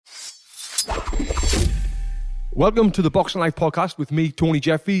Welcome to the Boxing Life podcast with me, Tony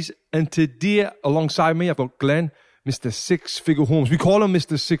Jeffries. And today, alongside me, I've got Glenn, Mr. Six Figure Holmes. We call him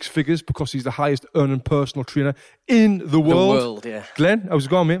Mr. Six Figures because he's the highest earning personal trainer in the world. The world, yeah. Glenn, how's it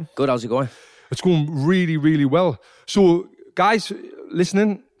going, mate? Good, how's it going? It's going really, really well. So, guys,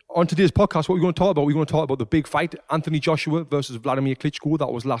 listening on today's podcast, what we're going to talk about, we're going to talk about the big fight, Anthony Joshua versus Vladimir Klitschko.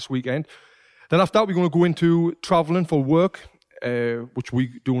 That was last weekend. Then after that, we're going to go into traveling for work, which we're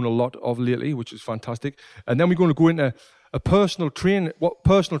doing a lot of lately, which is fantastic. And then we're going to go into personal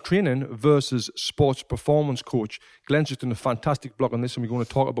training versus sports performance coach. Glenn's just done a fantastic blog on this, and we're going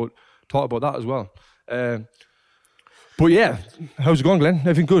to talk about that as well. But yeah, how's it going, Glenn?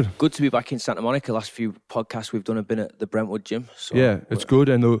 Everything good? Good to be back in Santa Monica. Last few podcasts we've done have been at the Brentwood gym. So yeah, it's good.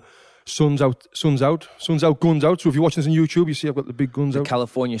 And the sun's out, guns out. So if you're watching this on YouTube, you see I've got the big guns out.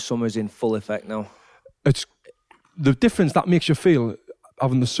 California summer's in full effect now. It's the difference that makes you feel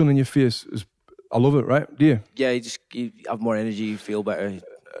having the sun in your face is, I love it, right? Do you? Yeah, you have more energy, you feel better.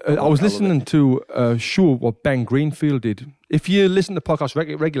 I was listening to a show what Ben Greenfield did. If you listen to podcasts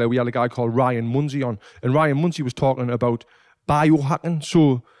regular, we had a guy called Ryan Munsey on, and Ryan Munsey was talking about biohacking.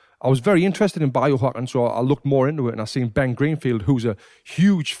 So I was very interested in biohacking, so I looked more into it, and I seen Ben Greenfield, who's a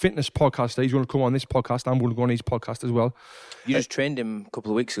huge fitness podcaster. He's going to come on this podcast. I'm going to go on his podcast as well. You just trained him a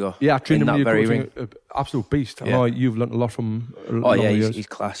couple of weeks ago. Yeah, I trained him in that very ring. Absolute beast. Yeah. I know you've learnt a lot from him. Oh yeah, he's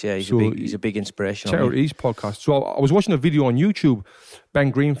class. Yeah, he's a big inspiration. Check out his podcast. So I was watching a video on YouTube,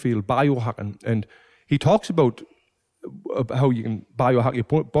 Ben Greenfield biohacking, and he talks about how you can biohack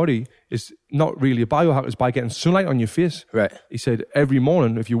your body. Is not really a biohack, it's by getting sunlight on your face. Right. He said every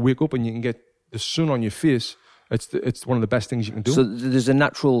morning if you wake up and you can get the sun on your face, it's one of the best things you can do. So there's a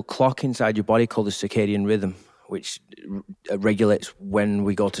natural clock inside your body called the circadian rhythm, which regulates when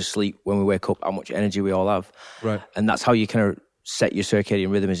we go to sleep, when we wake up, how much energy we all have. Right. And that's how you kind of set your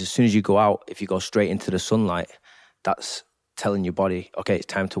circadian rhythm. Is as soon as you go out, if you go straight into the sunlight, that's telling your body, okay, it's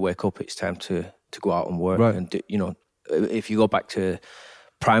time to wake up. It's time to go out and work. Right. And if you go back to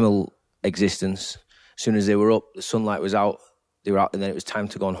primal existence, as soon as they were up, the sunlight was out, they were out, and then it was time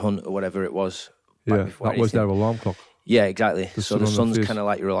to go and hunt or whatever it was. Yeah, that was their alarm clock. Yeah, exactly. So the sun's face. kind of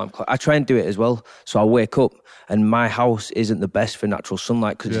like your alarm clock. I try and do it as well. So I wake up and my house isn't the best for natural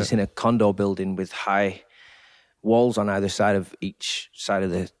sunlight because it's in a condo building with high walls on either side of each side of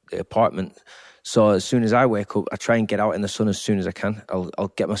the apartment. So as soon as I wake up, I try and get out in the sun as soon as I can.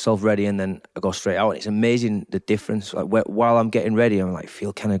 I'll get myself ready and then I go straight out. And it's amazing the difference. Like while I'm getting ready, I'm like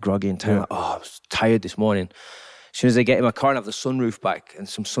feel kind of groggy and tired. Like, I was tired this morning. As soon as I get in my car and have the sunroof back and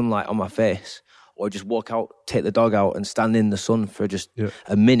some sunlight on my face, or just walk out, take the dog out and stand in the sun for just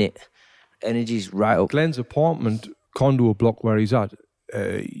a minute, energy's right up. Glenn's apartment condo block where he's at,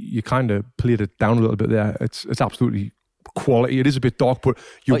 you kind of played it down a little bit there. It's absolutely quality. It is a bit dark, but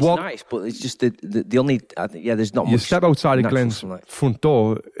you walk. It's nice, but it's just the only. There's not much. You step outside of Glenn's sunlight. Front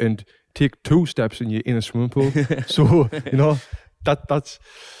door and take 2 steps, and you're in a swimming pool. So that's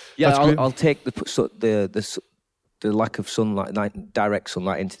I'll take the lack of sunlight, direct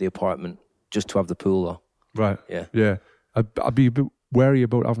sunlight into the apartment just to have the pool though. Right. Yeah. I'd be a bit wary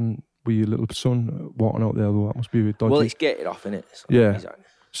about having with your little son walking out there though. That must be a bit dodgy. Well, it's gated off, innit? So yeah. Exactly.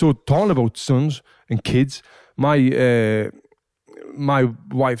 So talking about sons and kids, my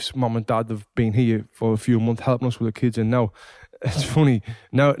wife's mum and dad have been here for a few months helping us with the kids, and now it's funny.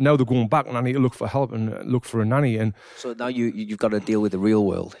 Now they're going back, and I need to look for help and look for a nanny. And so now you've got to deal with the real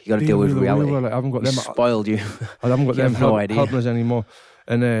world. You got to deal with reality. I haven't got them. Spoiled you. I haven't got them helping us anymore.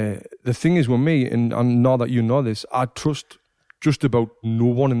 And the thing is with me, and now that you know this, I trust just about no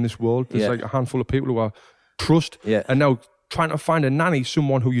one in this world. There's like a handful of people who I trust. Yeah. And now trying to find a nanny,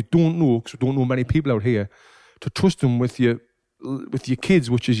 someone who you don't know, because we don't know many people out here, to trust them with your kids,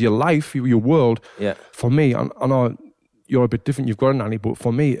 which is your life, your world. Yeah. For me, I know you're a bit different. You've got a nanny, but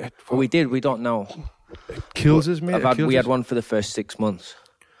for me, we don't know. It kills us, mate. We had one for the first 6 months.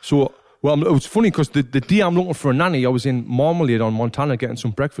 So. Well, it was funny because the day I'm looking for a nanny, I was in Marmalade on Montana getting some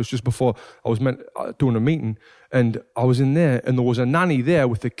breakfast just before I was doing a meeting. And I was in there and there was a nanny there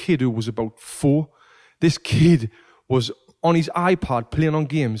with a kid who was about 4. This kid was on his iPad playing on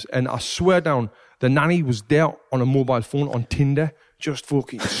games. And I swear down, the nanny was there on a mobile phone on Tinder, just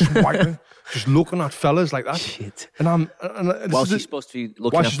fucking swiping, just looking at fellas like that. Shit. And while she's supposed to be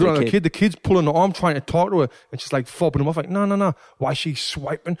looking after the kid. The kid's pulling her arm, trying to talk to her, and she's like fobbing him off, like, no. Why is she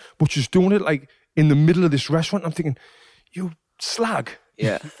swiping? But she's doing it like in the middle of this restaurant. I'm thinking, you slag.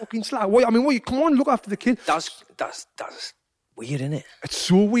 Yeah. You fucking slag. Come on, look after the kid. That's weird, isn't it? It's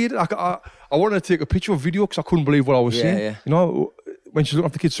so weird. I wanted to take a picture or video because I couldn't believe what I was seeing. Yeah. You know, when she's looking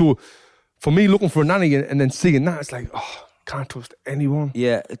after the kid. So for me, looking for a nanny and then seeing that, it's like, can't trust anyone.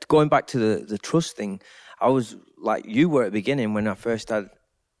 Yeah, going back to the trust thing, I was like you were at the beginning when I first had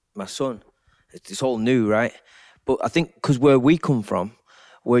my son. It's all new, right? But I think because where we come from,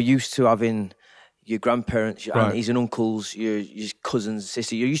 we're used to having your grandparents, your aunties and uncles, your cousins,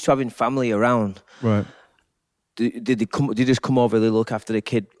 sisters. You're used to having family around. Right. Did they just come over, they look after the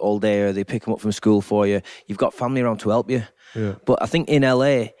kid all day, or they pick them up from school for you? You've got family around to help you. Yeah. But I think in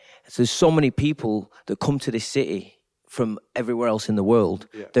LA, there's so many people that come to this city from everywhere else in the world.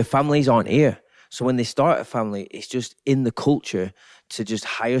 Yeah. Their families aren't here. So when they start a family, it's just in the culture to just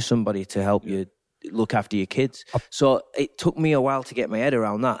hire somebody to help you look after your kids. So it took me a while to get my head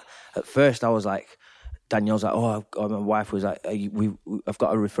around that. At first, I was like, Danielle's like, my wife was like, I've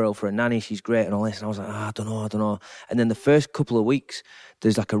got a referral for a nanny, she's great and all this. And I was like, I don't know. And then the first couple of weeks,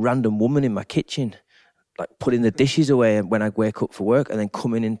 there's like a random woman in my kitchen, like putting the dishes away when I wake up for work, and then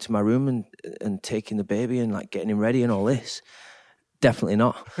coming into my room and taking the baby and like getting him ready and all this. Definitely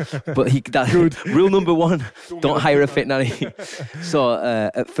not. But rule number one, don't hire a fit nanny. So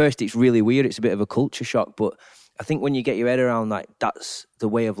at first it's really weird. It's a bit of a culture shock. But I think when you get your head around like that's the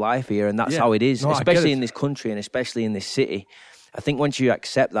way of life here and that's how it is, especially in this country and especially in this city. I think once you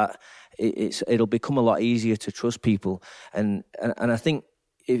accept that, it'll become a lot easier to trust people. And I think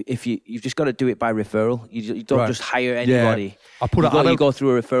if you've just got to do it by referral. You don't just hire anybody. Yeah. You go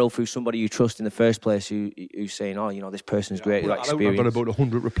through a referral through somebody you trust in the first place who's saying, this person's great, like experience. I've got about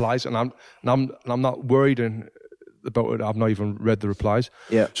 100 replies, and I'm not worried about it. I've not even read the replies.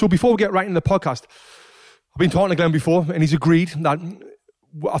 Yeah. So before we get right in the podcast, I've been talking to Glenn before, and he's agreed that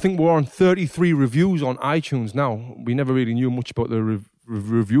I think we're on 33 reviews on iTunes now. We never really knew much about the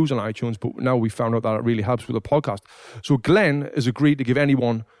reviews on iTunes, but now we found out that it really helps with the podcast. So Glenn has agreed to give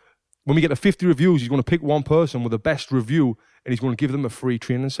anyone, when we get to 50 reviews, he's going to pick one person with the best review, and he's going to give them a free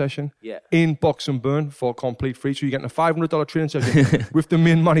training session in Box and Burn for complete free. So you're getting a $500 training session with the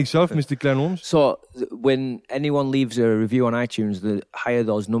main man himself, Mr. Glenn Holmes. So when anyone leaves a review on iTunes, the higher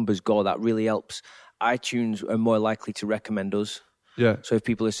those numbers go, that really helps. iTunes are more likely to recommend us. Yeah. So if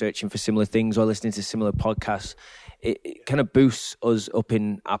people are searching for similar things or listening to similar podcasts, it kind of boosts us up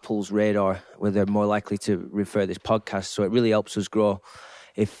in Apple's radar where they're more likely to refer this podcast. So it really helps us grow.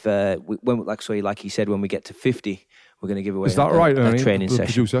 If like you said, when we get to 50, we're going to give away a training session.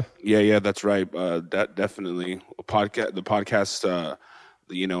 Producer? Yeah, that's right. That definitely the podcast.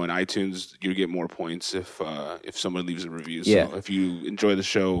 In iTunes, you get more points if someone leaves a review. So if you enjoy the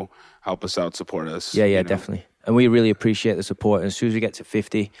show, help us out, support us. Yeah, definitely. And we really appreciate the support. And as soon as we get to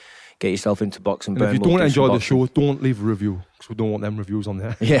 50, get yourself into Box and Burn. If you don't enjoy the show, don't leave a review, because we don't want them reviews on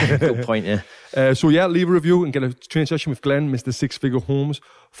there. Yeah, good point, yeah. Leave a review and get a training session with Glenn, Mr. Six Figure Holmes,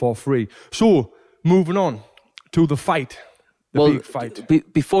 for free. So, moving on to the fight. Big fight.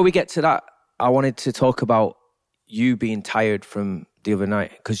 Before we get to that, I wanted to talk about you being tired from the other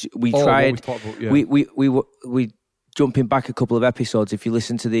night, because we tried. We jumping back a couple of episodes. If you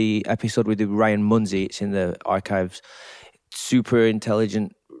listen to the episode with Ryan Munsey, it's in the archives. Super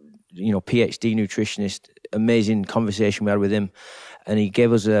intelligent, PhD nutritionist. Amazing conversation we had with him, and he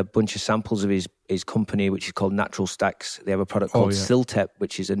gave us a bunch of samples of his company, which is called Natural Stacks. They have a product called Siltep,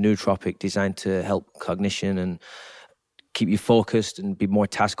 which is a nootropic designed to help cognition and keep you focused and be more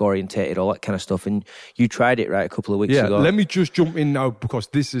task orientated, all that kind of stuff. And you tried it, right, a couple of weeks ago. Let me just jump in now, because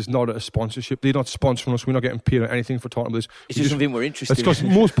this is not a sponsorship. They're not sponsoring us. We're not getting paid or anything for talking about this. It's just something we're interested in. It's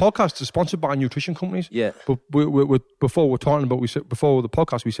because most podcasts are sponsored by nutrition companies. Yeah. But before the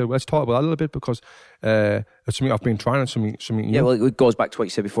podcast, we said, let's talk about that a little bit, because it's something I've been trying, and something new. Yeah, well, it goes back to what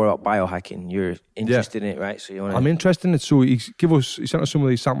you said before about biohacking. You're interested in it, right? So I'm interested in it. So he sent us some of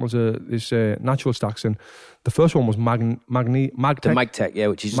these samples of this Natural Stacks, and the first one was MagTech. The MagTech,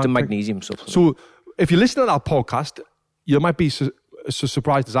 which is just a magnesium supplement. So if you listen to that podcast, you might be so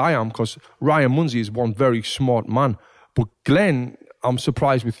surprised as I am, because Ryan Munsey is one very smart man. But Glenn, I'm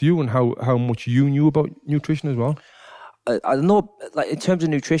surprised with you and how much you knew about nutrition as well. I know, like in terms of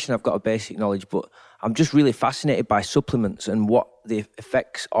nutrition, I've got a basic knowledge, but I'm just really fascinated by supplements and what the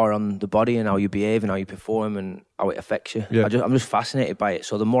effects are on the body and how you behave and how you perform and how it affects you. Yeah. I'm just fascinated by it.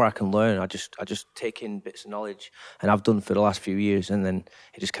 So the more I can learn, I just take in bits of knowledge, and I've done for the last few years, and then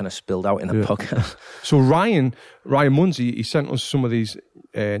it just kind of spilled out in a podcast. So Ryan Munsey, he sent us some of these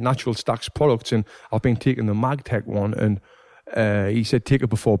Natural Stacks products, and I've been taking the MagTech one, and he said take it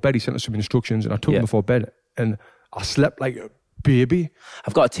before bed. He sent us some instructions, and I took it before bed, and I slept like a baby.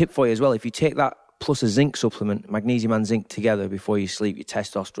 I've got a tip for you as well. If you take that plus a zinc supplement, magnesium and zinc together before you sleep, your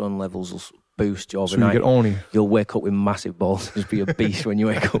testosterone levels will boost you overnight. So you get horny. You'll wake up with massive balls. Just be a beast when you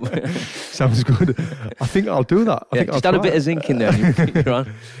wake up. Sounds good. I think I'll do that. Just add a bit of zinc in there and you're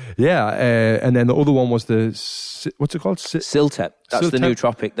on. Yeah, and then the other one was what's it called? Siltep. That's the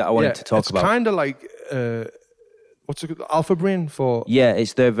nootropic that I wanted to talk about. It's kind of like what's it called? Alpha Brain for... Yeah,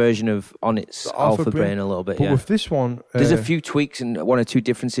 it's their version of Onnit's Alpha Brain a little bit, But with this one... there's a few tweaks and one or two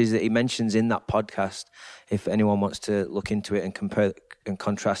differences that he mentions in that podcast, if anyone wants to look into it and compare and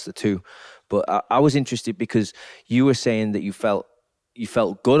contrast the two. But I was interested because you were saying that you felt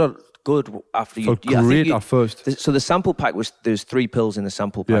good after you... Felt great at first. So the sample pack there's 3 pills in the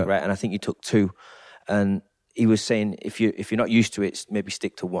sample pack, right? And I think you took 2. And he was saying if you're not used to it, maybe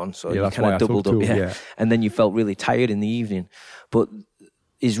stick to 1. So you kind of doubled up, and then you felt really tired in the evening. But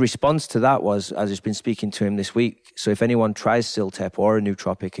his response to that was, as I've been speaking to him this week, so if anyone tries Ciltep or a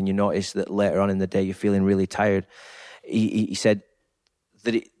nootropic and you notice that later on in the day you're feeling really tired, he said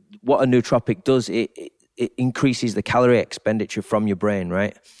that what a nootropic does, it increases the calorie expenditure from your brain,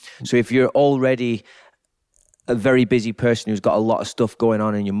 right? So if you're already a very busy person who's got a lot of stuff going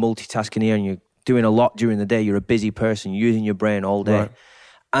on and you're multitasking here and you're doing a lot during the day, you're a busy person, you're using your brain all day,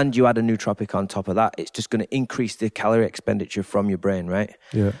 and you add a nootropic on top of that, it's just going to increase the calorie expenditure from your brain, right?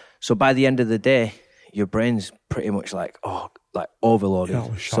 Yeah. So by the end of the day, your brain's pretty much like overloaded.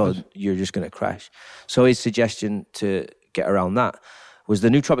 Yeah, so you're just going to crash. So his suggestion to get around that was the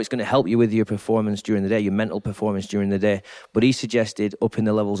nootropic's going to help you with your performance during the day, your mental performance during the day. But he suggested upping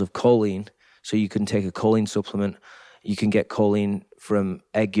the levels of choline, so you can take a choline supplement. You can get choline from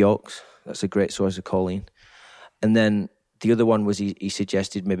egg yolks. That's a great source of choline. And then the other one was he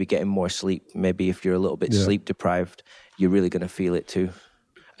suggested maybe getting more sleep. Maybe if you're a little bit sleep deprived, you're really going to feel it too.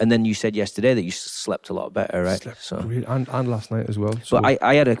 And then you said yesterday that you slept a lot better, right? Great. And last night as well. So. But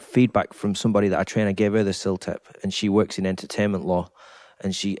I had a feedback from somebody that I train. I gave her the Ciltep, and she works in entertainment law.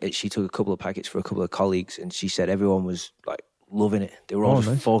 And she took a couple of packets for a couple of colleagues, and she said everyone was like loving it. They were all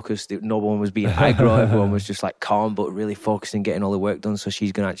just focused. No one was being aggro. Everyone was just like calm, but really focused and getting all the work done. So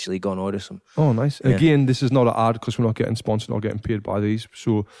she's going to actually go and order some. Oh, nice. Yeah. Again, this is not an ad because we're not getting sponsored or getting paid by these.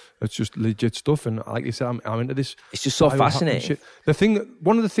 So it's just legit stuff. And like you said, I'm into this. It's just so fascinating.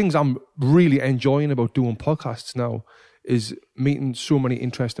 One of the things I'm really enjoying about doing podcasts now is meeting so many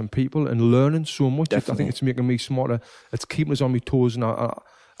interesting people and learning so much. Definitely. I think it's making me smarter. It's keeping us on my toes. And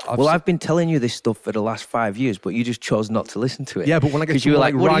I've been telling you this stuff for the last 5 years, but you just chose not to listen to it. Yeah, but when I get you were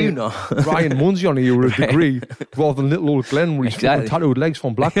like, what do you know? Ryan Munsey on here with a degree, rather than little old Glenn with his tattooed legs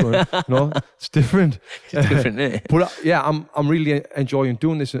from Blackburn. It's different. It's different, isn't it? But I'm really enjoying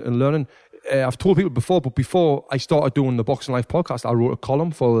doing this and learning. I've told people before, but before I started doing the Boxing Life podcast, I wrote a column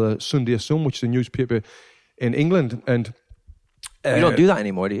for the Sunday Sun, which is a newspaper in England. And you don't do that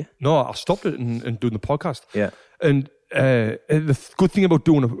anymore, do you? No, I stopped it and doing the podcast. Yeah. And the good thing about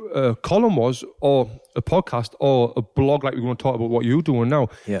doing a column or a podcast or a blog like we're going to talk about what you're doing now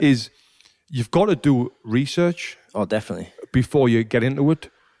is you've got to do research. Oh, definitely. Before you get into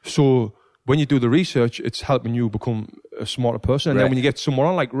it. So when you do the research, it's helping you become a smarter person. And then when you get someone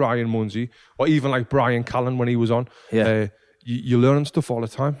on like Ryan Munsey or even like Brian Callen when he was on, you're learning stuff all the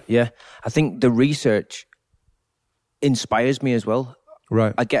time. Yeah. I think the research inspires me as well.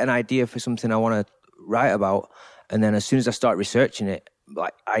 Right. I get an idea for something I want to write about, and then as soon as I start researching it,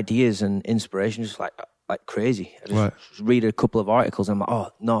 like ideas and inspiration just like crazy. I just read a couple of articles and I'm like, oh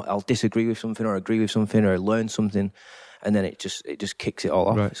no, I'll disagree with something or agree with something or learn something, and then it just kicks it all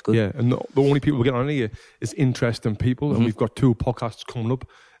off. Right. It's good. Yeah, and the only people we get on here is interesting people, and we've got 2 podcasts coming up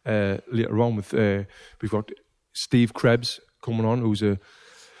later on with we've got Steve Krebs coming on, who's a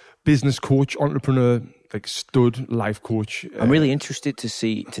business coach, entrepreneur, like stud life coach. I'm really interested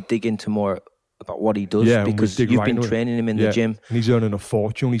to dig into more about what he does, because you've been training him in the gym, and he's earning a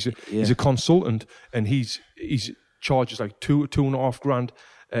fortune. He's a consultant, and he's charges like $2.5 grand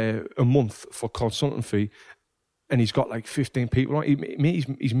a month for consultant fee, and he's got like 15 people on.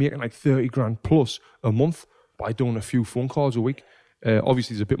 He's making like 30 grand plus a month by doing a few phone calls a week.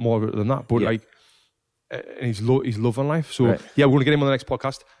 Obviously, there's a bit more of it than that, but and he's loving life. So we're going to get him on the next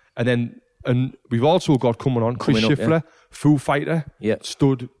podcast, and we've also got coming on Chris Schiffler, Foo Fighter,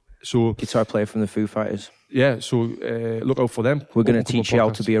 stud. So guitar player from the Foo Fighters. Yeah, so look out for them. We're going to teach you how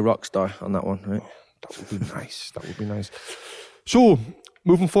to be a rock star on that one, right? That would be nice. That would be nice. So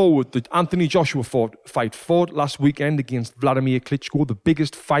moving forward, the Anthony Joshua fight fought last weekend against Vladimir Klitschko, the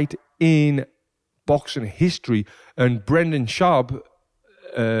biggest fight in boxing history. And Brendan Schaub,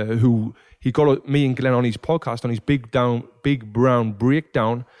 who he got me and Glenn on his podcast on his Big Brown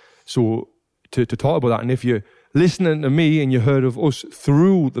Breakdown, so to talk about that. And if you're listening to me and you heard of us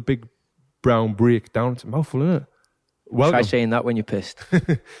through the Big Brown Breakdown, it's a mouthful, isn't it? Welcome. Try saying that when you're pissed.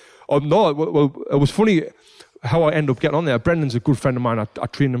 No, well, it was funny how I ended up getting on there. Brendan's a good friend of mine. I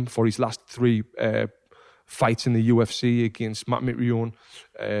trained him for his last 3 fights in the UFC against Matt Mitrione,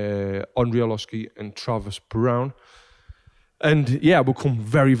 Andre Arlovski and Travis Brown. And yeah, we come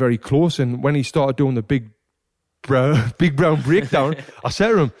very, very close. And when he started doing the big brown breakdown, I said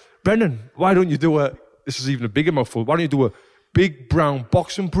to him, Brendan, why don't you do this is even a bigger mouthful, why don't you do a big brown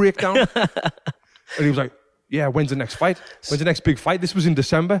boxing breakdown? And he was like, yeah, when's the next fight? When's the next big fight? This was in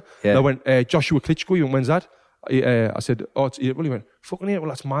December. Yeah. And I went, Joshua Klitschko, you went, when's that? I said, oh, it's April. He went, fucking April,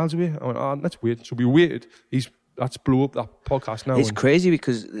 that's miles away. I went, oh, that's weird. So we waited. That's blew up that podcast now. It's crazy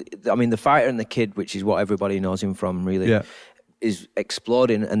because, I mean, The Fighter and the Kid, which is what everybody knows him from, really, is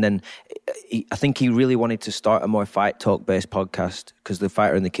exploding. And then I think he really wanted to start a more fight talk-based podcast because The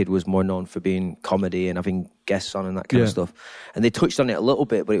Fighter and the Kid was more known for being comedy and having guests on and that kind of stuff. And they touched on it a little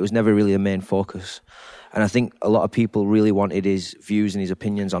bit, but it was never really a main focus. And I think a lot of people really wanted his views and his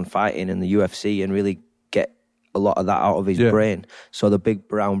opinions on fighting and the UFC and really get a lot of that out of his brain. So the big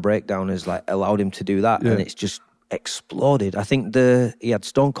brown breakdown has like allowed him to do that, and it's just exploded. I think he had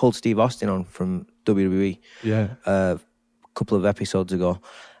Stone Cold Steve Austin on from WWE a couple of episodes ago,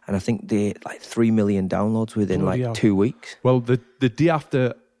 and I think they like 3 million downloads within 2 weeks. Well, the day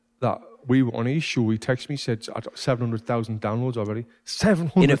after that we were on his show, he texted me, said I got 700,000 downloads already.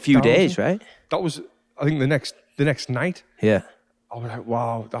 700,000 in a few days, right? That was, I think, the next night. Yeah. I was like,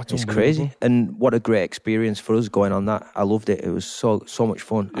 wow, it's crazy. And what a great experience for us going on that. I loved it. It was so much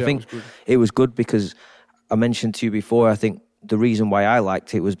fun. I think it was good because I mentioned to you before, I think the reason why I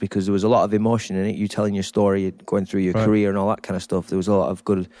liked it was because there was a lot of emotion in it. You telling your story, going through your career and all that kind of stuff. There was a lot of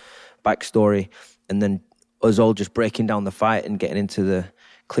good backstory. And then us all just breaking down the fight and getting into the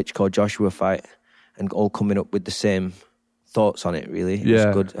Klitschko-Joshua fight and all coming up with the same thoughts on it, really. It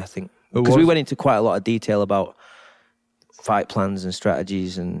was good, I think. Because we went into quite a lot of detail about fight plans and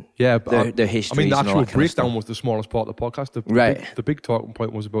strategies and their histories. I mean, the actual breakdown was the smallest part of the podcast. The big talking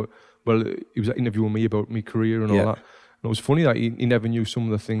point was about, well, he was interviewing me about my career and all that. And it was funny that he never knew some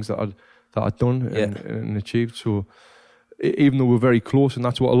of the things that I'd done and achieved. So even though we're very close, and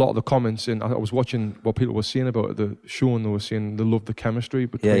that's what a lot of the comments, and I was watching what people were saying about the show, and they were saying they loved the chemistry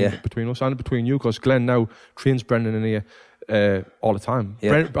between us and between you, because Glenn now trains Brendan in here all the time.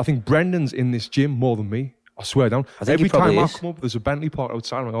 I think Brendan's in this gym more than me. I swear down. Every time I come up, there's a Bentley park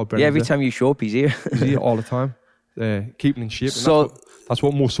outside. I'm like, oh, Brendan's every time you show up, he's here. He's here all the time. Keeping in shape. So that's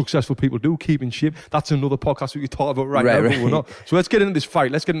what most successful people do, keep in shape. That's another podcast we could talk about right now, but we're not. So let's get into this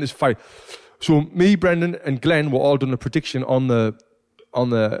fight. So me, Brendan, and Glenn were all done a prediction on the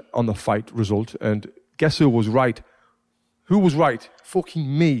fight result, and guess who was right? Who was right?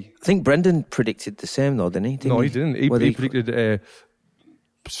 Fucking me. I think Brendan predicted the same though, didn't he? No, he didn't. He predicted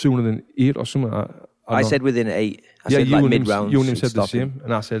sooner than 8 or something. I said within 8. I said like mid-round. You and him said the same,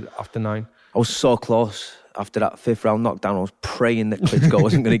 and I said after 9. I was so close. After that 5th round knockdown, I was praying that Klitschko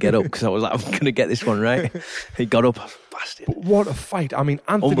wasn't going to get up, because I was like, I'm going to get this one right. He got up, bastard. But what a fight. I mean,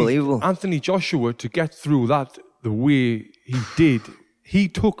 unbelievable. Anthony Joshua, to get through that the way he did, he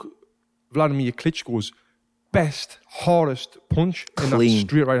took Vladimir Klitschko's best, hardest punch in that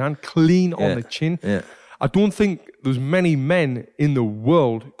straight right hand, clean on the chin. Yeah. I don't think there's many men in the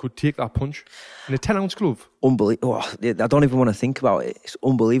world could take that punch in a 10-ounce glove. Unbelievable. Oh, I don't even want to think about it. It's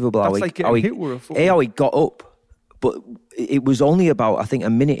unbelievable how he got up. But it was only about, I think, a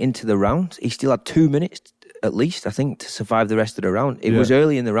minute into the round. He still had 2 minutes at least, I think, to survive the rest of the round. It was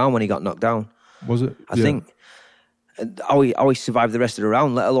early in the round when he got knocked down. Was it? I think. How he survived the rest of the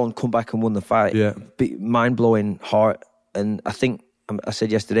round, let alone come back and won the fight. Yeah. Mind-blowing heart. And I think, I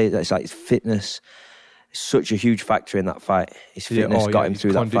said yesterday, that it's like his fitness. Such a huge factor in that fight. His fitness got him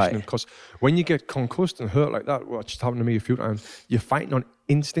through that fight. Because when you get concussed and hurt like that, which has happened to me a few times, you're fighting on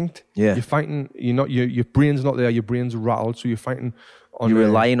instinct. Yeah. You're fighting. Your brain's not there. Your brain's rattled. So you're fighting on. You're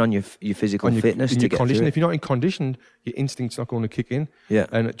relying on your physical fitness to get condition. through it. If you're not in condition, your instinct's not going to kick in. Yeah.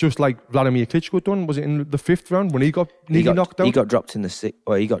 And just like Vladimir Klitschko done, was it in the 5th round when he got knocked out? He got dropped in the 6th.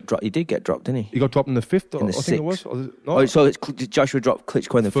 Well, he did get dropped, didn't he? He got dropped in the 5th. In the 6th. I think it was. So Joshua dropped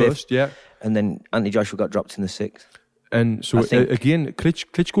Klitschko in the 5th. Yeah. And then Anthony Joshua got dropped in the 6th. And so again,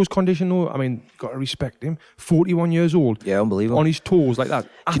 Klitschko's condition, though, I mean, got to respect him. 41 years old. Yeah, unbelievable. On his toes like that.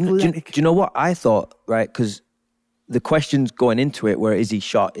 Do you know what I thought, right? Because the questions going into it were, is he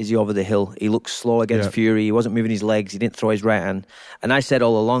shot? Is he over the hill? He looked slow against Fury. He wasn't moving his legs. He didn't throw his right hand. And I said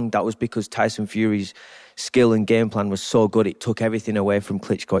all along that was because Tyson Fury's skill and game plan was so good. It took everything away from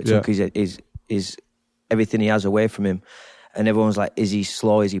Klitschko. It took his everything he has away from him. And everyone's like, is he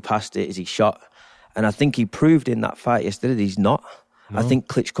slow? Is he past it? Is he shot? And I think he proved in that fight yesterday that he's not. No. I think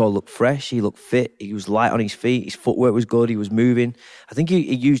Klitschko looked fresh. He looked fit. He was light on his feet. His footwork was good. He was moving. I think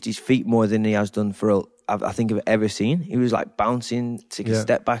he used his feet more than he has done I think I've ever seen. He was like bouncing, taking a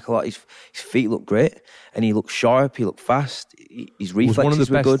step back a lot. His feet looked great. And he looked sharp. He looked fast. His reflexes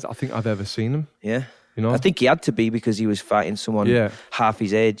were good. I think I've ever seen him. Yeah. You know, I think he had to be because he was fighting someone half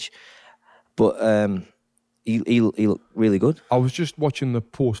his age. But he looked really good. I was just watching the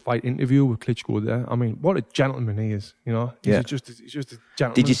post-fight interview with Klitschko there. I mean, what a gentleman he is, you know? He's just a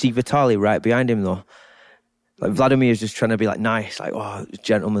gentleman. Did you see Vitaly right behind him, though? Like, Vladimir's just trying to be, like, nice, like, oh,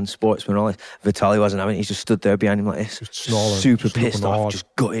 gentleman, sportsman, all this. Vitaly wasn't having it. He just stood there behind him like this. Just snorting. Super just pissed off,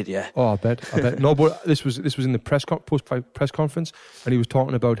 just gutted, yeah. Oh, I bet. No, but this was in the post-fight press conference, and he was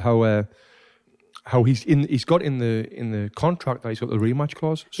talking about how he's got in the contract that he's got the rematch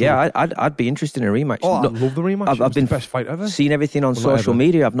clause. So yeah, I'd be interested in a rematch. Oh, I love the rematch. I've been the best fight ever. Seen everything on social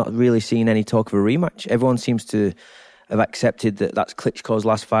media. I've not really seen any talk of a rematch. Everyone seems to have accepted that that's Klitschko's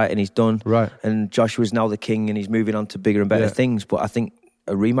last fight and he's done. Right. And Joshua's now the king and he's moving on to bigger and better things. But I think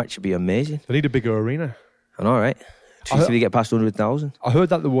a rematch would be amazing. They need a bigger arena. I know, right? Just to get past 100,000. I heard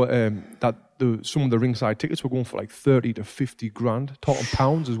that there were some of the ringside tickets were going for like 30 to 50 grand, talking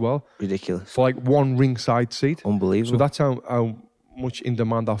pounds as well. Ridiculous. For like one ringside seat. Unbelievable. So that's how much in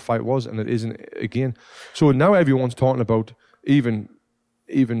demand that fight was, and it isn't again. So now everyone's talking about, even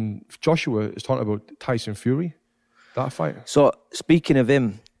Joshua is talking about Tyson Fury, that fight. So speaking of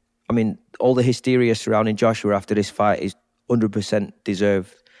him, I mean, all the hysteria surrounding Joshua after this fight is 100%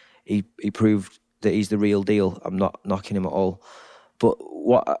 deserved. He proved that he's the real deal. I'm not knocking him at all. But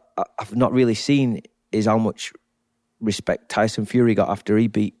what I've not really seen is how much respect Tyson Fury got after he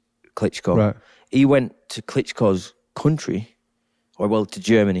beat Klitschko. Right. He went to Klitschko's country, to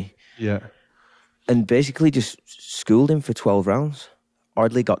Germany. Yeah. And basically just schooled him for 12 rounds.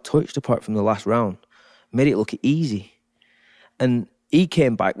 Hardly got touched apart from the last round. Made it look easy. And he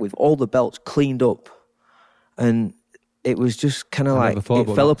came back with all the belts cleaned up. And it was just kind of like,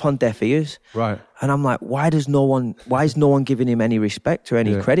 it fell upon deaf ears. Right. And I'm like, why is no one giving him any respect or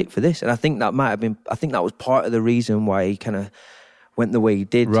any credit for this? And I think that was part of the reason why he kind of went the way he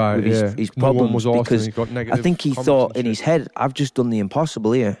did with his problems. Was awesome. Because he got negative I think he thought in his head, I've just done the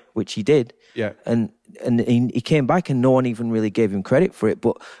impossible here, which he did. Yeah. And he came back and no one even really gave him credit for it.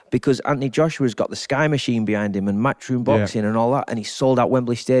 But because Anthony Joshua's got the Sky Machine behind him and Matchroom Boxing and all that, and he sold out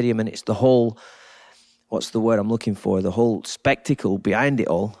Wembley Stadium, and it's the whole, what's the word I'm looking for? The whole spectacle behind it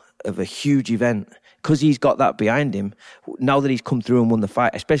all of a huge event. Because he's got that behind him, now that he's come through and won the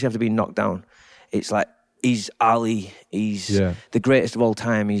fight, especially after being knocked down, it's like, he's Ali, he's the greatest of all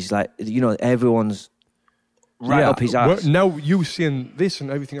time. He's like, everyone's right up his ass. Now you seeing this and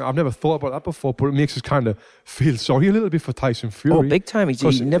everything, I've never thought about that before, but it makes us kind of feel sorry a little bit for Tyson Fury. Oh, big time.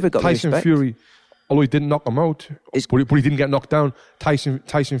 He never got Tyson respect. Fury, although he didn't knock him out, but he didn't get knocked down.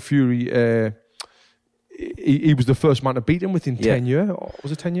 Tyson Fury, he was the first man to beat him within 10 years.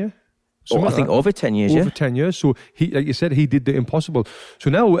 Was it 10 years? I think over 10 years, Over 10 years. So, he, like you said, he did the impossible. So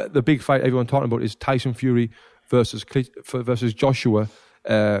now the big fight everyone's talking about is Tyson Fury versus Joshua.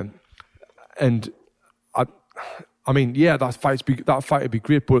 And I mean, that fight would be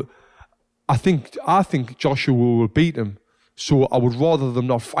great, but I think Joshua will beat him. So I would rather them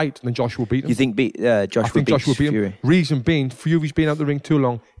not fight than Joshua beat him. You think Joshua beats Fury? Him. Reason being, Fury's been out the ring too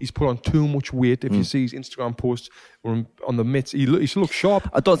long. He's put on too much weight. If you see his Instagram posts on the mitts, he looks sharp.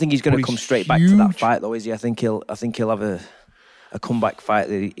 I don't think he's going to come straight back to that fight, though, is he? I think he'll have a comeback fight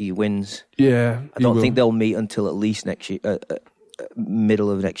that he wins. Yeah, I don't think they'll meet until at least next year,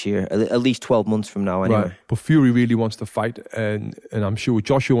 middle of next year, at least 12 months from now. Anyway, right. But Fury really wants to fight, and I'm sure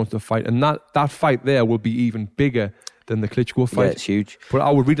Joshua wants to fight, and that fight there will be even bigger than the Klitschko fight. Yeah, it's huge. But I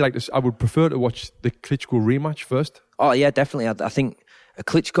would really like to. I would prefer to watch the Klitschko rematch first. Oh yeah, definitely. I think a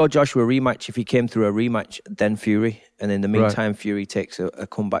Klitschko-Joshua rematch, if he came through a rematch, then Fury, and in the meantime, Fury takes a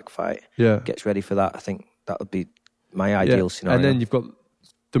comeback fight. Yeah, gets ready for that. I think that would be my ideal scenario. And then you've got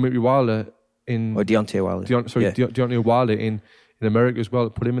Demetrius Wilder Deontay Wilder. Deontay Wilder in America as well.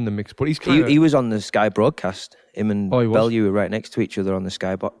 Put him in the mix. But he was on the Sky broadcast. Him and Bellew were right next to each other on the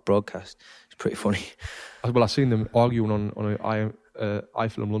Sky broadcast. It's pretty funny. Well, I've seen them arguing on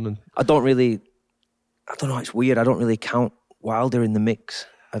iFilm London. I don't know, it's weird. I don't really count Wilder in the mix.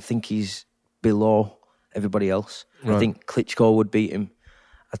 I think he's below everybody else. Right. I think Klitschko would beat him.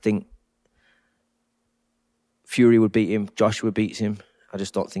 I think Fury would beat him. Joshua beats him. I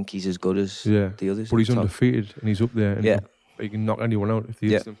just don't think he's as good as the others. But he's undefeated and he's up there. And he can knock anyone out if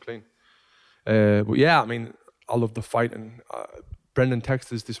he hits them clean. But I mean, I love the fight. And Brendan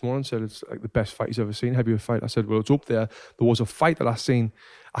texted us this morning, said it's like the best fight he's ever seen, heavyweight fight. I said, well, it's up there. There was a fight that I seen.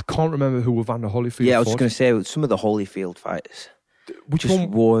 I can't remember who Evander Holyfield I was just going to say, some of the Holyfield fights. Which one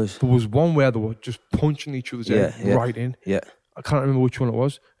was? There was one where they were just punching each other's head right in. Yeah. I can't remember which one it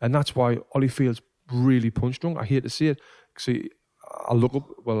was. And that's why Holyfield's really punch drunk. I hate to see it. See, I look up,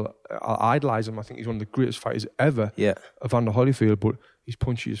 I idolise him. I think he's one of the greatest fighters ever. Yeah. Evander Holyfield, but he's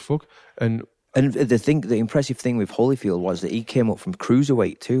punchy as fuck. And And the impressive thing with Holyfield was that he came up from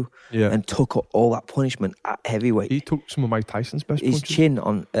cruiserweight too, and took all that punishment at heavyweight. He took some of Mike Tyson's best His punches.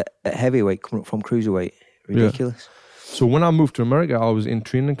 chin at heavyweight coming up from cruiserweight, ridiculous. Yeah. So when I moved to America, I was in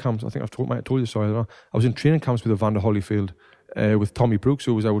training camps. I think I might have told you, sorry. I don't know. I was in training camps with Evander Holyfield, with Tommy Brooks,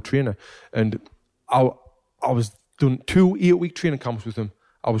 who was our trainer, and I was doing 2 8-week training camps with him.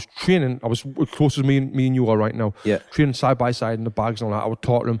 I was as close as me and you are right now. Yeah. Training side by side in the bags and all that. I would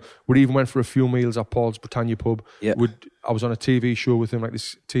talk to him. We even went for a few meals at Paul's Britannia pub. Yeah. I was on a TV show with him, like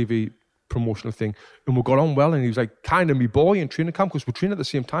this TV promotional thing. And we got on well, and he was like kind of me boy in training camp because we train at the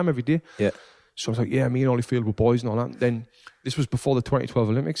same time every day. Yeah. So I was like, yeah, me and Holyfield were boys and all that. Then this was before the 2012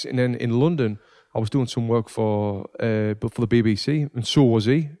 Olympics. And then in London, I was doing some work for the BBC, and so was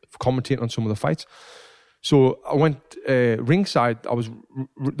he, commentating on some of the fights. So I went ringside.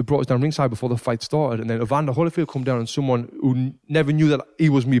 They brought us down ringside before the fight started, and then Evander Holyfield come down, and someone who never knew that he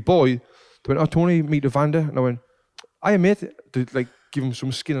was me boy, they went, "Oh, Tony, meet Evander." And I went, "Hiya, mate." To like give him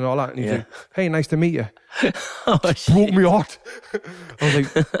some skin and all that, and he was like, "Hey, nice to meet you." Broke me heart. I was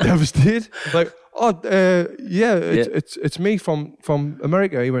like devastated. Like, it's me from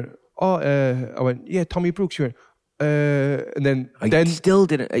America. He went, I went, "Yeah, Tommy Brooks." He went, and then still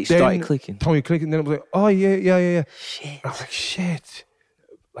didn't. It started clicking. Tommy clicked, and then I was like, "Oh yeah." Shit. And I was like, "Shit."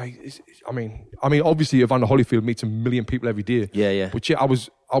 Like, I mean, obviously, Evander Holyfield meets a million people every day. Yeah. But I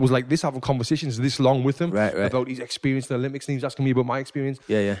was like this, having conversations this long with him right. about his experience in the Olympics, and he was asking me about my experience.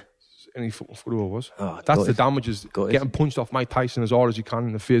 Yeah. And he fucking forgot who I was. Oh, that's the damages. Getting punched off Mike Tyson as hard as you can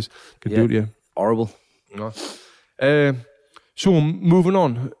in the face can do to you. Horrible. You know? So moving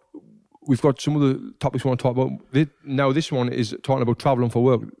on. We've got some of the topics we want to talk about. Now, this one is talking about travelling for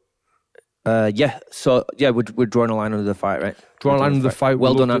work. So, we're drawing a line under the fight, right? Drawing a line under the fight.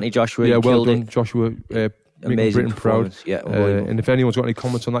 Well done, Anthony Joshua. Yeah, well done, Joshua. Amazing Britain proud. Yeah, and if anyone's got any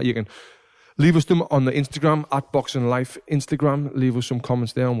comments on that, you can leave us them on the Instagram, @BoxingLife Instagram. Leave us some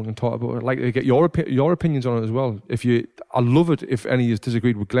comments there and we can talk about it. I'd like to get your opinions on it as well. I love it if any of you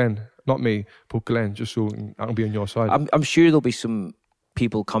disagreed with Glenn. Not me, but Glenn, just so I can be on your side. I'm sure there'll be some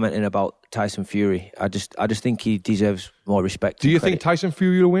people commenting about Tyson Fury. I just think he deserves more respect. Do you think Tyson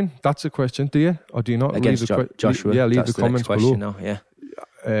Fury will win? That's the question. Do you, or do you not? Against Joshua? Yeah, leave that's the comments question below. Now,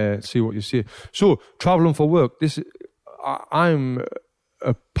 yeah. See what you see. So, travelling for work. I'm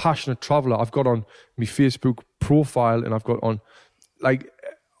a passionate traveller. I've got on my Facebook profile, and I've got on like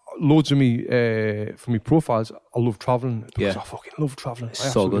loads of me for my profiles. I love travelling because I fucking love travelling. I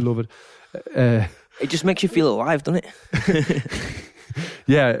absolutely love it. It just makes you feel alive, doesn't it?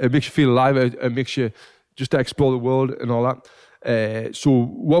 Yeah, it makes you feel alive. It makes you just to explore the world and all that. So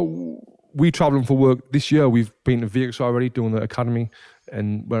what we travelling for work this year, we've been to Vegas already doing the academy,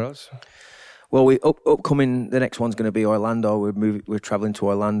 and where else? Well, upcoming. The next one's going to be Orlando. We're traveling to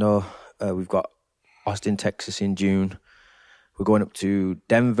Orlando. We've got Austin, Texas in June. We're going up to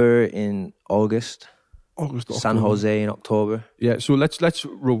Denver in August. San Jose in October. Yeah. So let's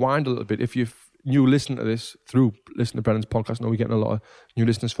rewind a little bit. If you've new listening to this through listening to Brennan's podcast, now we're getting a lot of new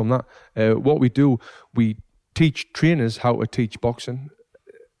listeners from that. What we do, we teach trainers how to teach boxing,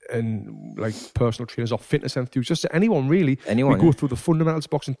 and like personal trainers or fitness enthusiasts, just anyone really. We go through the fundamentals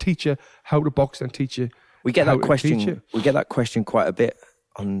of boxing, teach you how to box, and teach you. We get that question. We get that question quite a bit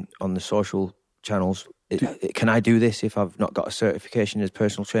on the social channels. Can I do this if I've not got a certification as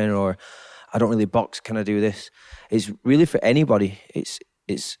personal trainer, or I don't really box? Can I do this? It's really for anybody. It's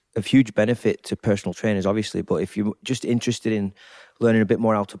of huge benefit to personal trainers, obviously, but if you're just interested in learning a bit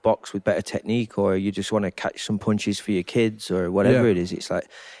more how to box with better technique, or you just want to catch some punches for your kids or whatever it is, it's like,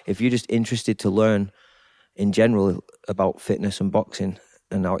 if you're just interested to learn in general about fitness and boxing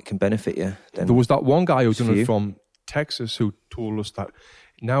and how it can benefit you, then there was that one guy who's from Texas who told us that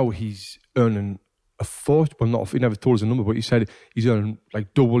now he's earning a fortune. Well, he never told us a number, but he said he's earning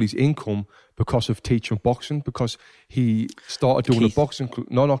like double his income because of teaching boxing, because he started doing a boxing club.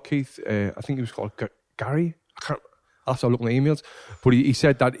 No, not Keith. I think he was called Gary. I'll have to look at the emails. But he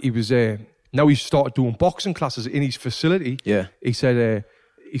said that he was now he's started doing boxing classes in his facility. Yeah. He said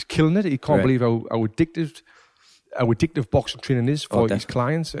he's killing it. He can't believe how addictive boxing training is for his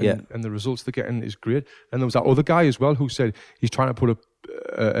clients, and the results they're getting is great. And there was that other guy as well who said he's trying to put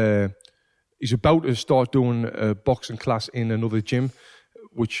he's about to start doing a boxing class in another gym,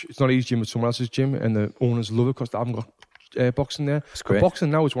 which it's not his gym, it's someone else's gym, and the owners love it because they haven't got boxing there. That's great. But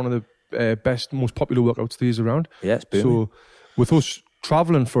boxing now is one of the best, most popular workouts there is around. Yeah, it's brilliant. So with us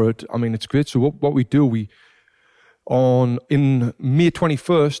travelling for it, I mean, it's great. So what we do, in May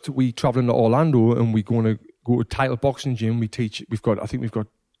 21st, we travel into Orlando and we're going to go to Title Boxing Gym. I think we've got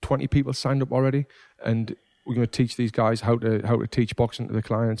 20 people signed up already, and we're going to teach these guys how to teach boxing to the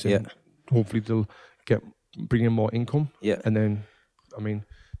clients and hopefully they'll bring in more income. Yeah. And then, then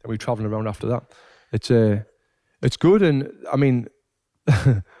we're traveling around after that. It's good. And I mean,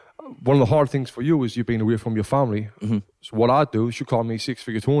 one of the hard things for you is you've been away from your family. Mm-hmm. So what I do, you call me Six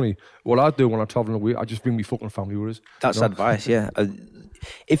Figure Tony. What I do when I'm traveling away, I just bring me fucking family with us. That's advice, yeah.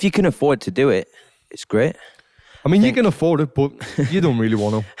 If you can afford to do it, it's great. I mean, you can afford it, but you don't really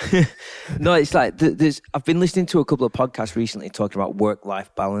want to. No, it's like I've been listening to a couple of podcasts recently talking about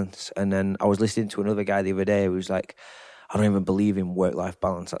work-life balance, and then I was listening to another guy the other day who was like, I don't even believe in work-life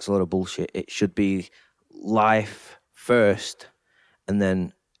balance. That's a lot of bullshit. It should be life first, and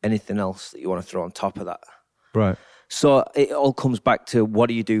then anything else that you want to throw on top of that. Right. So it all comes back to what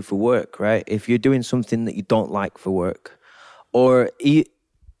do you do for work, right? If you're doing something that you don't like for work, or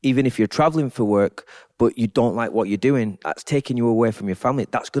even if you're traveling for work, but you don't like what you're doing, that's taking you away from your family.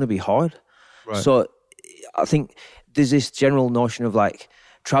 That's going to be hard. Right. So I think there's this general notion of like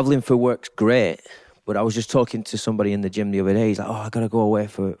traveling for work's great. But I was just talking to somebody in the gym the other day. He's like, I got to go away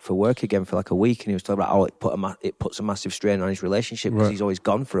for work again for like a week. And he was talking about how it puts a massive strain on his relationship because he's always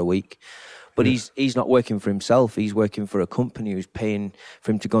gone for a week. But he's not working for himself. He's working for a company who's paying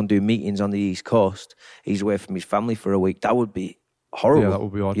for him to go and do meetings on the East Coast. He's away from his family for a week. That would be horrible. Yeah, that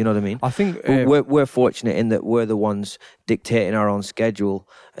would be odd. You know what I mean? I think we're fortunate in that we're the ones dictating our own schedule.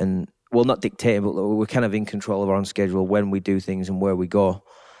 And, well, not dictating, but we're kind of in control of our own schedule when we do things and where we go.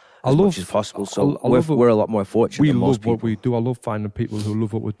 As much as possible, so we're a lot more fortunate than most people. We love what we do. I love finding people who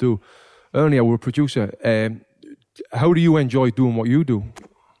love what we do. Earlier, we're a producer. How do you enjoy doing what you do?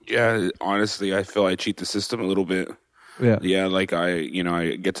 Yeah, honestly, I feel I cheat the system a little bit. Yeah, like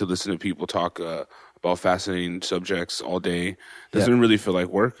I get to listen to people talk about fascinating subjects all day. Doesn't really feel like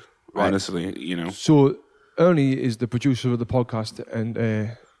work, honestly. So Ernie is the producer of the podcast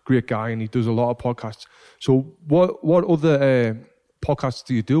and great guy, and he does a lot of podcasts. So what other podcasts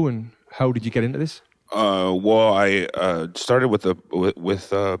do you do, and how did you get into this? Well, I started with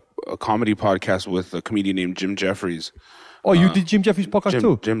a comedy podcast with a comedian named Jim Jeffries. Oh, you did Jim Jeffries' podcast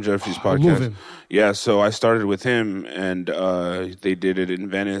too? Jim Jeffries' podcast. I love him. Yeah, so I started with him, and they did it in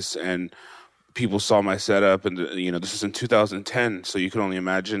Venice, and people saw my setup, and this is in 2010, so you can only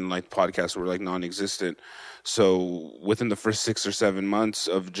imagine like podcasts were like non-existent. So within the first 6 or 7 months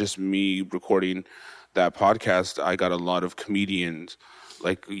of just me recording that podcast, I got a lot of comedians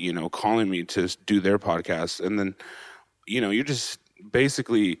calling me to do their podcast. And then, you're just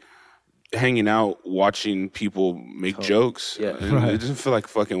basically hanging out, watching people make jokes. Yeah, and it doesn't feel like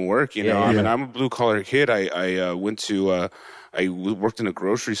fucking work, I mean, I'm a blue collar kid. I worked in a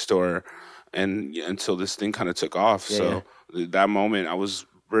grocery store and until this thing kind of took off. That moment I was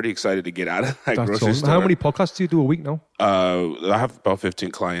pretty excited to get out of that grocery store. How many podcasts do you do a week now? I have about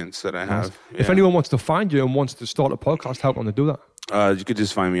 15 clients that I have. Nice. Yeah. If anyone wants to find you and wants to start a podcast, how can they do that? You could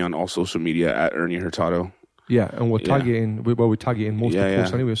just find me on all social media at Ernie Hurtado. Yeah, and we'll tag you in. We tag you in most of the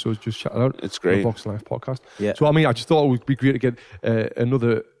posts anyway, so just shout it out. It's great. The Boxing Life podcast. Yeah. So, I just thought it would be great to get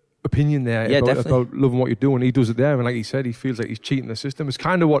another opinion there about loving what you're doing. He does it there, and like he said, he feels like he's cheating the system. It's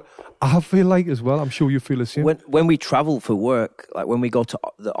kind of what I feel like as well. I'm sure you feel the same. When we travel for work, like when we go to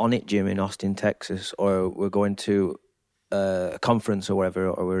the On It gym in Austin, Texas, or we're going to a conference or whatever,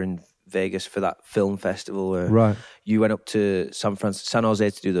 or we're in Vegas for that film festival, or you went up to San Jose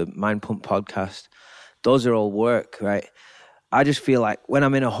to do the Mind Pump podcast. Those are all work, right? I just feel like when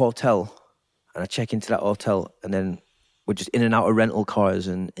I'm in a hotel and I check into that hotel and then we're just in and out of rental cars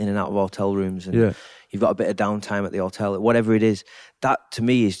and in and out of hotel rooms and you've got a bit of downtime at the hotel, whatever it is, that to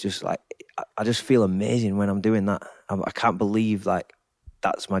me is just like, I just feel amazing when I'm doing that. I can't believe like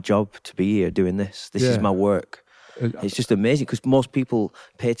that's my job to be here doing this. This is my work. It's just amazing because most people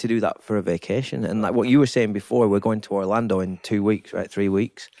pay to do that for a vacation. And like what you were saying before, we're going to Orlando in 2 weeks, right? 3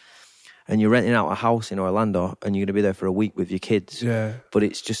 weeks. And you're renting out a house in Orlando and you're going to be there for a week with your kids. Yeah. But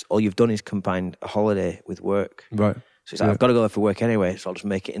it's just, all you've done is combined a holiday with work. Right. So it's like, I've got to go there for work anyway, so I'll just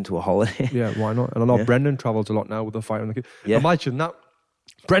make it into a holiday. Yeah, why not? And I know Brendan travels a lot now with the fight on the kid. Yeah. Imagine that.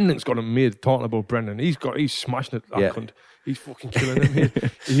 Brendan's got him made talking about Brendan. He's smashing it. Cunt. He's fucking killing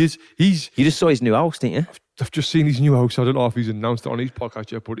it. He's. You just saw his new house, didn't you? I've just seen his new house. I don't know if he's announced it on his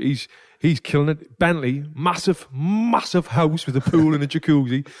podcast yet, but he's killing it. Bentley, massive house with a pool and a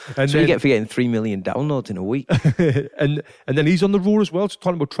jacuzzi. And so you get for getting 3 million downloads in a week. and then he's on the road as well. So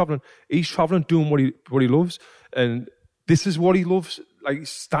talking about traveling, he's traveling, doing what he loves, and this is what he loves. Like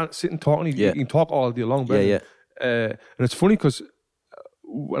sitting talking, he can talk all day long. Brendan. And it's funny because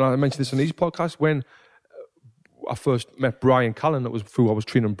when I mentioned this on his podcast, when I first met Brian Callen, that was through I was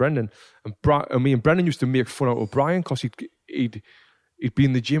training Brendan, and me and Brendan used to make fun out of Brian because he'd be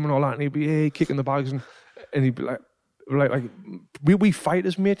in the gym and all that, and he'd be kicking the bags, and he'd be like, like we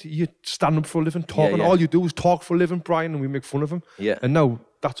fighters, mate. You stand up for a living, talking. Yeah. All you do is talk for a living, Brian, and we make fun of him. Yeah. And now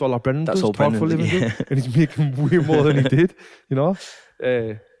that's all our Brendan does, talk for a living, and he's making way more than he did. You know.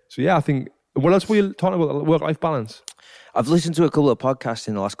 So yeah, I think. What else were you talking about? Work-life balance. I've listened to a couple of podcasts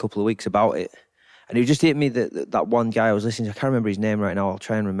in the last couple of weeks about it, and it just hit me that one guy I was listening to. I can't remember his name right now. I'll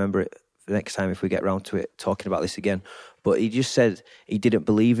try and remember it for the next time if we get around to it, talking about this again. But he just said he didn't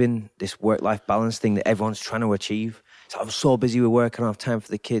believe in this work-life balance thing that everyone's trying to achieve. So I'm so busy with work, I don't have time for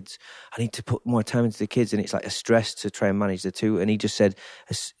the kids. I need to put more time into the kids, and it's like a stress to try and manage the two. And he just said,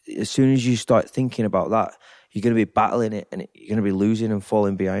 as soon as you start thinking about that, you're going to be battling it, and you're going to be losing and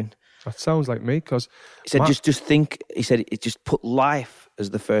falling behind. That sounds like me, because he said, just think. He said, just put life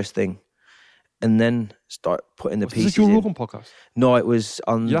as the first thing, and then start putting the pieces. Is this your Rogan podcast? No, it was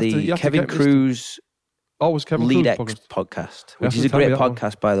on the Kevin Cruz. Oh, it was Kevin Lead Cruz podcast, which is a great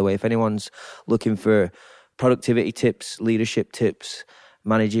podcast, by the way. If anyone's looking for productivity tips, leadership tips,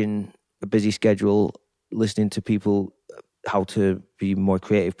 managing a busy schedule, listening to people, how to be more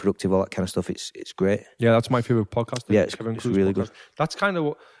creative, productive, all that kind of stuff, it's great. Yeah, that's my favorite podcast. Yeah, it's really good. That's kind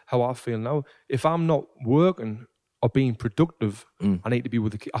of how I feel now. If I'm not working or being productive, I need to be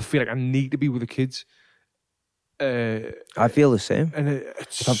with the kids. I feel like I need to be with the kids. I feel the same. And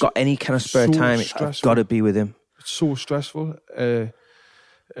if I've got any kind of spare time, I've got to be with him. It's so stressful.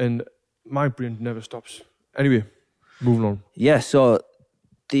 And my brain never stops. Anyway, moving on. Yeah, so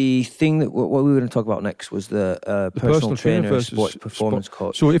the thing that what we were going to talk about next was the personal trainer versus sports performance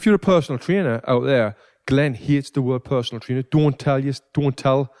coach. So if you're a personal trainer out there, Glenn hates the word personal trainer. Don't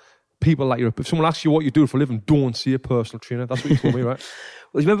tell people like if someone asks you what you do for a living, don't say a personal trainer. That's what you told me, right?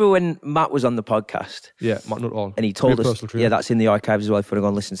 Well, remember when Matt was on the podcast? Yeah, Matt Nuttall. And he told us, yeah, that's in the archives as well, if you want to go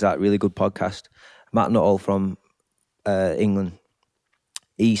and listen to that really good podcast. Matt Nuttall from England.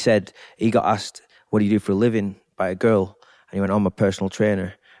 He said, he got asked, what do you do for a living by a girl? And he went, I'm a personal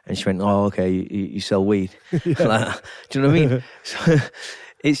trainer. And she went, oh, okay, you sell weed. Yeah. Like, do you know what I mean? So,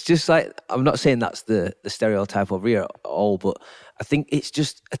 it's just like, I'm not saying that's the stereotype over here at all, but I think it's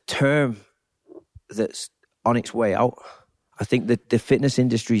just a term that's on its way out. I think that the fitness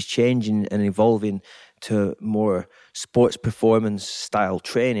industry is changing and evolving to more sports performance style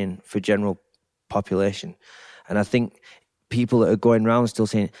training for general population. And I think people that are going around still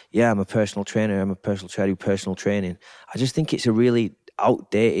saying, yeah, I'm a personal trainer, I do personal training. I just think it's a really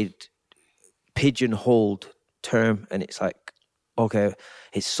outdated, pigeonholed term, and it's like, okay,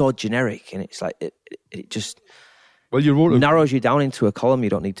 it's so generic, and it's like it just narrows you down into a column you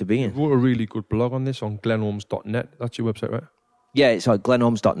don't need to be in. You wrote a really good blog on this on glenholmes.net. That's your website, right? Yeah, it's like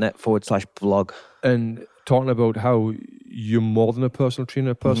glenholmes.net/blog. And talking about how you're more than a personal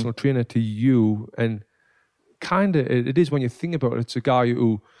trainer. A personal trainer to you, and kind of it is when you think about it. It's a guy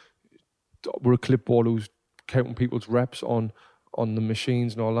who, with a clipboard, who's counting people's reps on the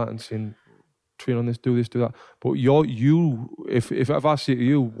machines and all that, and saying, train on this, do that. But if I say to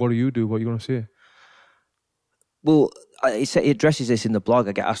you, what do you do? What are you going to say? Well, he addresses this in the blog.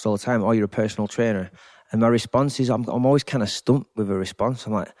 I get asked all the time, oh, you're a personal trainer. And my response is, I'm always kind of stumped with a response.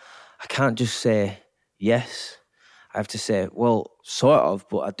 I'm like, I can't just say yes. I have to say, well, sort of,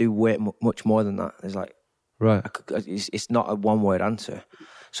 but I do way much more than that. It's like, right. It's not a one-word answer.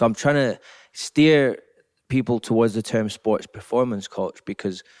 So I'm trying to steer people towards the term sports performance coach,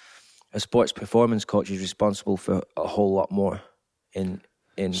 because a sports performance coach is responsible for a whole lot more in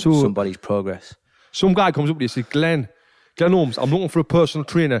somebody's progress. Some guy comes up to you and says, Glenn Holmes, I'm looking for a personal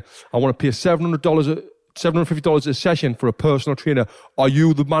trainer. I want to pay $750 a session for a personal trainer. Are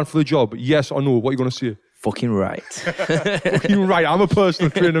you the man for the job? Yes or no? What are you going to say? Fucking right. Fucking right. I'm a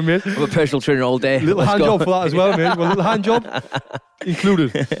personal trainer, mate. I'm a personal trainer all day. Little hand job for that as well, mate. Well, little hand job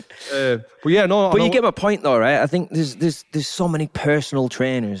included. But yeah, no. But you get my point, though, right? I think there's so many personal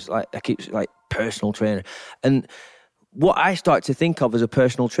trainers. Like I keep like personal trainer, and what I start to think of as a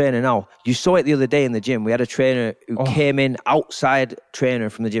personal trainer now, you saw it the other day in the gym. We had a trainer who came in, outside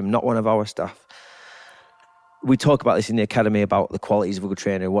trainer from the gym, not one of our staff. We talk about this in the academy about the qualities of a good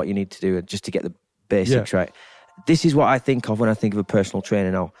trainer, what you need to do just to get the basics right. This is what I think of when I think of a personal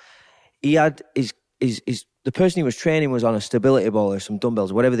trainer now. He had the person he was training was on a stability ball or some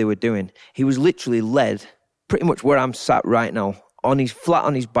dumbbells, whatever they were doing. He was literally led pretty much where I'm sat right now, flat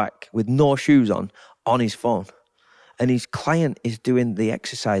on his back with no shoes on his phone. And his client is doing the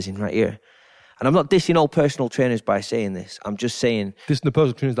exercising right here. And I'm not dissing all personal trainers by saying this. I'm just saying... Dissing the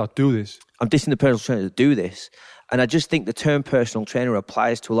personal trainers that do this. I'm dissing the personal trainers that do this. And I just think the term personal trainer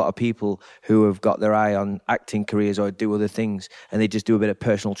applies to a lot of people who have got their eye on acting careers or do other things, and they just do a bit of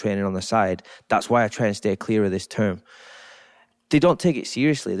personal training on the side. That's why I try and stay clear of this term. they don't take it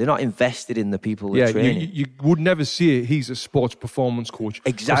seriously. They're not invested in the people they're training. You would never see he's a sports performance coach.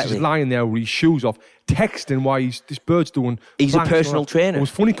 Exactly. He's lying there with his shoes off, texting why this bird's doing. He's a personal trainer. It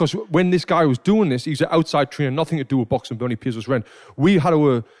was funny because when this guy was doing this, he's an outside trainer, nothing to do with boxing. Bernie pays us rent. We had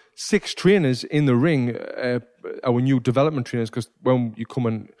our 6 trainers in the ring, our new development trainers, because when you come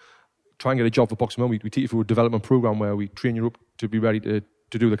and try and get a job for Boxing Man, we teach you through a development program where we train you up to be ready to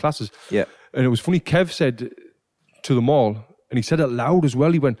do the classes. Yeah. And it was funny, Kev said to them all, and he said it loud as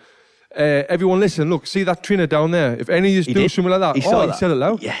well, he went, everyone listen, look, see that trainer down there? If any of you do something like that, he said it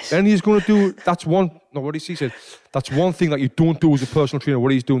loud. Yes. Any of you going to do, that's one, no, what did he say? That's one thing that you don't do as a personal trainer,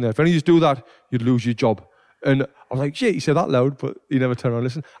 what he's doing there. If any of you do that, you'd lose your job. And I was like, shit, he said that loud, but he never turned around and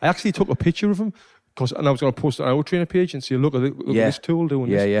listened. I actually took a picture of him, and I was going to post it on our trainer page and say, look at this tool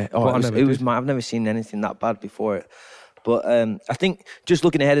doing this. Yeah. Oh, I've never seen anything that bad before. But I think just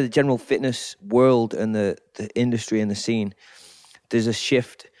looking ahead of the general fitness world and the industry and the scene, there's a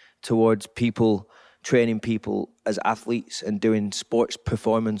shift towards people training people as athletes and doing sports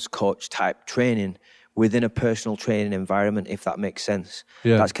performance coach type training within a personal training environment, if that makes sense.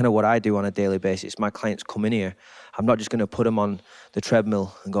 Yeah. That's kind of what I do on a daily basis. My clients come in here. I'm not just going to put them on the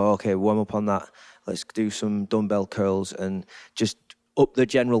treadmill and go, okay, warm up on that. Let's do some dumbbell curls and just up their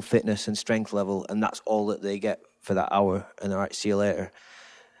general fitness and strength level. And that's all that they get for that hour. And all right, see you later.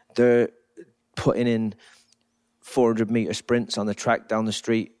 They're putting in 400-meter sprints on the track down the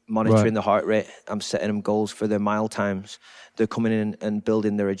street, monitoring the heart rate. I'm setting them goals for their mile times. They're coming in and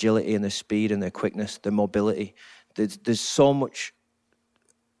building their agility and their speed and their quickness, their mobility. There's so much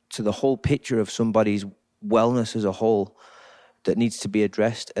to the whole picture of somebody's wellness as a whole that needs to be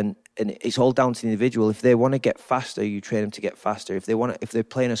addressed, and it's all down to the individual. If they want to get faster, you train them to get faster. If they're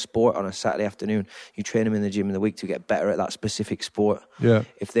playing a sport on a Saturday afternoon, you train them in the gym in the week to get better at that specific sport. Yeah.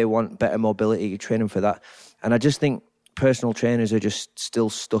 If they want better mobility, you train them for that. And I just think personal trainers are just still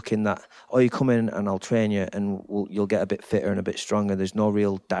stuck in that, oh, you come in and I'll train you and you'll get a bit fitter and a bit stronger. There's no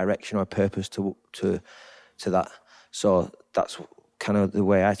real direction or purpose to that. So that's kind of the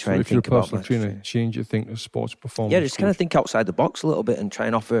way I try and think about it. If you're a personal trainer, change your thinking of sports performance. Yeah, just kind of think outside the box a little bit and try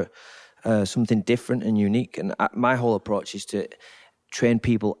and offer something different and unique. And my whole approach is to train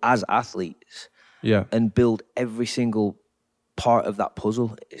people as athletes and build every single part of that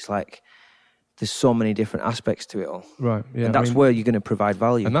puzzle. It's like there's so many different aspects to it all. Right, yeah. And that's where you're going to provide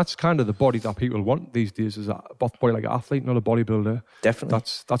value. And that's kind of the body that people want these days, is a buff body like an athlete, not a bodybuilder. Definitely.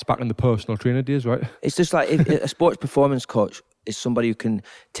 That's back in the personal trainer days, right? It's just like if a sports performance coach is somebody who can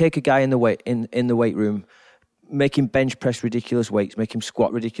take a guy in the weight room, make him bench press ridiculous weights, make him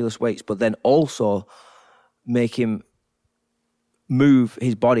squat ridiculous weights, but then also make him move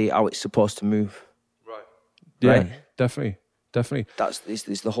his body how it's supposed to move. Right. Yeah, right? Definitely.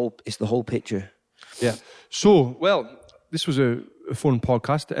 It's the whole picture. Yeah. So, well, this was a fun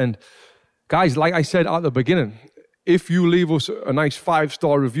podcast, and guys, like I said at the beginning, if you leave us a nice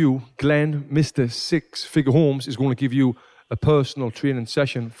 5-star review, Glenn, Mr. Six Figure Homes, is going to give you a personal training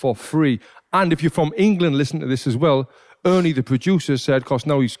session for free. And if you're from England, listen to this as well. Ernie, the producer, said, because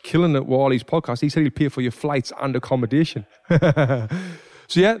now he's killing it with all these podcasts, he said he'll pay for your flights and accommodation.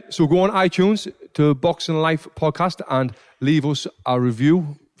 So go on iTunes to Boxing Life Podcast and leave us a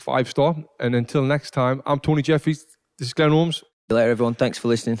review, 5-star. And until next time, I'm Tony Jeffries. This is Glenn Holmes. See you later, everyone. Thanks for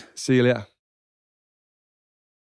listening. See you later.